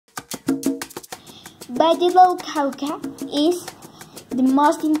Valle del Cauca is the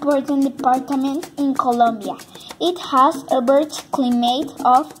most important department in Colombia. It has a average climate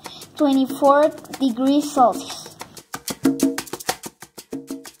of 24 degrees Celsius.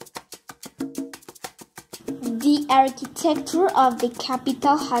 The architecture of the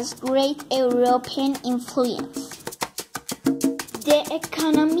capital has great European influence. The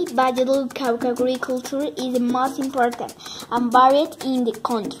economy, Valle del Cauca agriculture is the most important and varied in the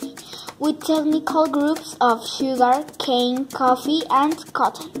country, with technical groups of sugar, cane, coffee, and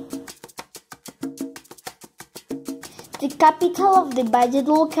cotton. The capital of the Valle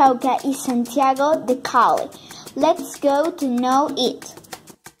del Cauca is Santiago de Cali. Let's go to know it.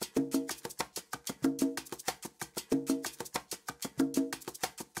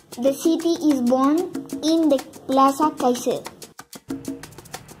 The city is born in the Plaza Caicedo.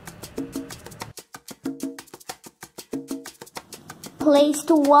 Place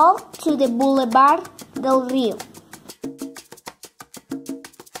to walk to the Boulevard del Río.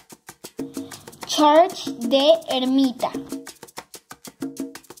 Church de Ermita.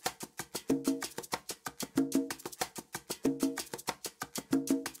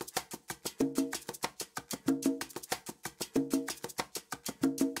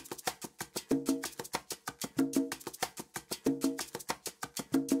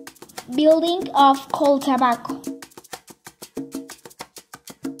 Building of Col Tabaco.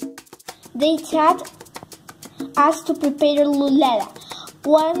 They taught us to prepare luleda,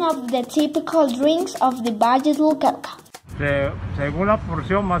 one of the typical drinks of the Valle del Cauca. Según la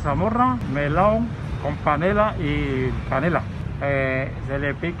porción, mazamorra, melón con panela y canela. Se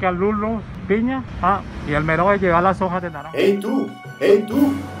le pica lulo, piña, y el mero es llevar las hojas de naranja. ¡Hey tú! ¡Hey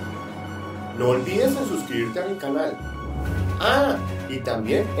tú! No olvides en suscribirte a mi canal. Y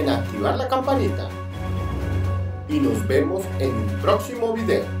también en activar la campanita. Y nos vemos en un próximo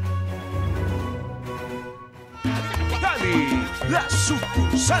video. Cali, la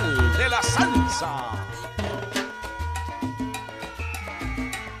sucursal de la salsa.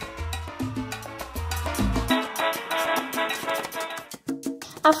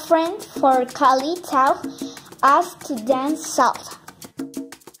 A friend for Cali taught us to dance salsa.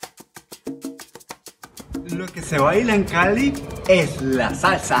 Lo que se baila en Cali es la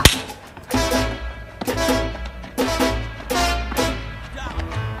salsa.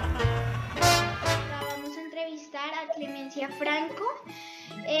 Vamos a entrevistar a Franco,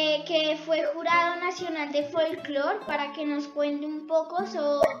 que fue jurado nacional de folclore, para que nos cuente un poco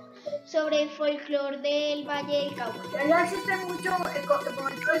sobre el folclore del Valle del Cauca. Ya existen mucho, como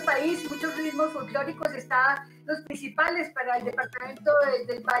en todo el país, muchos ritmos folclóricos. Los principales para el departamento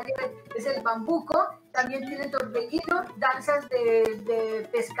del Valle es el bambuco, también tiene torbellino, danzas de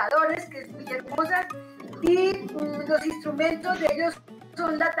pescadores, que es muy hermosa, y los instrumentos de ellos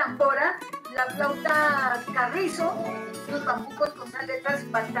son la tambora, la flauta carrizo, los bambucos con unas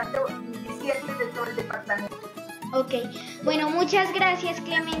letras bastante dicientes de todo el departamento. Ok, bueno, muchas gracias,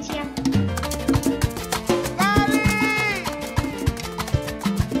 Clemencia.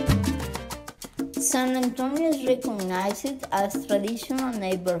 San Antonio is recognized as traditional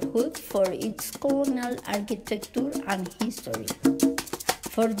neighborhood for its colonial architecture and history.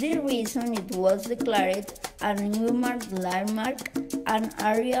 For this reason, it was declared a landmark, an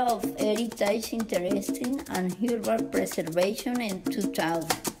area of heritage interesting and urban preservation in 2000.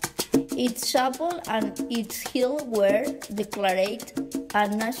 Its chapel and its hill were declared a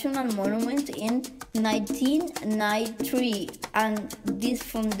national monument in 1993, and this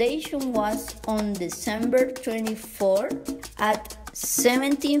foundation was on December 24 at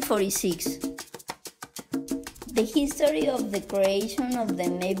 1746. The history of the creation of the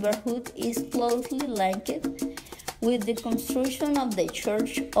neighborhood is closely linked with the construction of the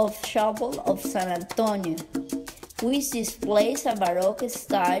Church of Chapel of San Antonio, which displays a Baroque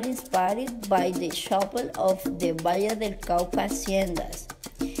style inspired by the chapel of the Valle del Cauca haciendas.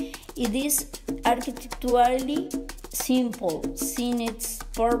 It is architecturally simple, since its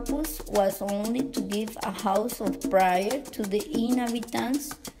purpose was only to give a house of prayer to the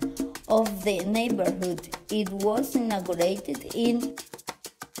inhabitants of the neighborhood. It was inaugurated in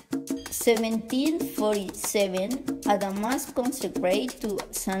 1747 at a mass consecrated to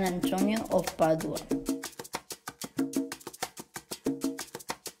San Antonio of Padua.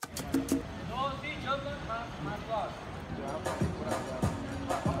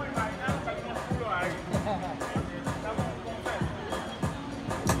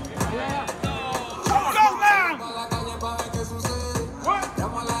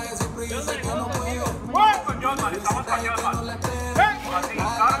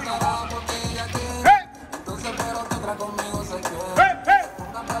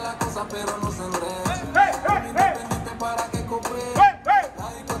 Pero no se enrede.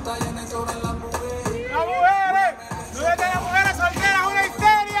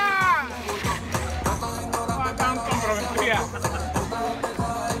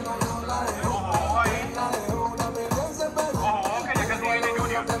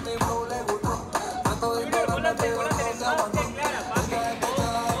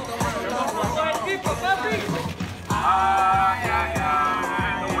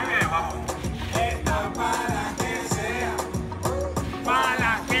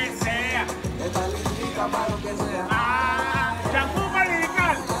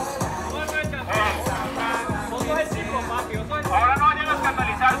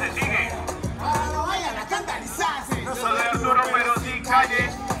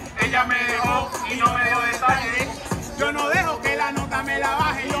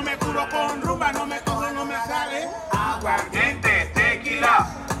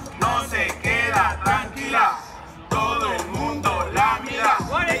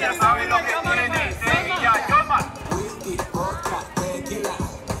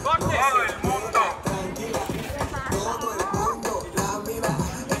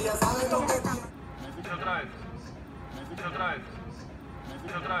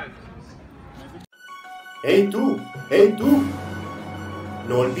 ¡Hey tú! ¡Hey tú!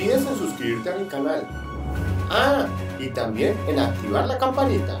 No olvides en suscribirte a mi canal. Ah, y también en activar la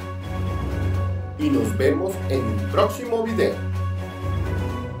campanita. Y nos vemos en un próximo video.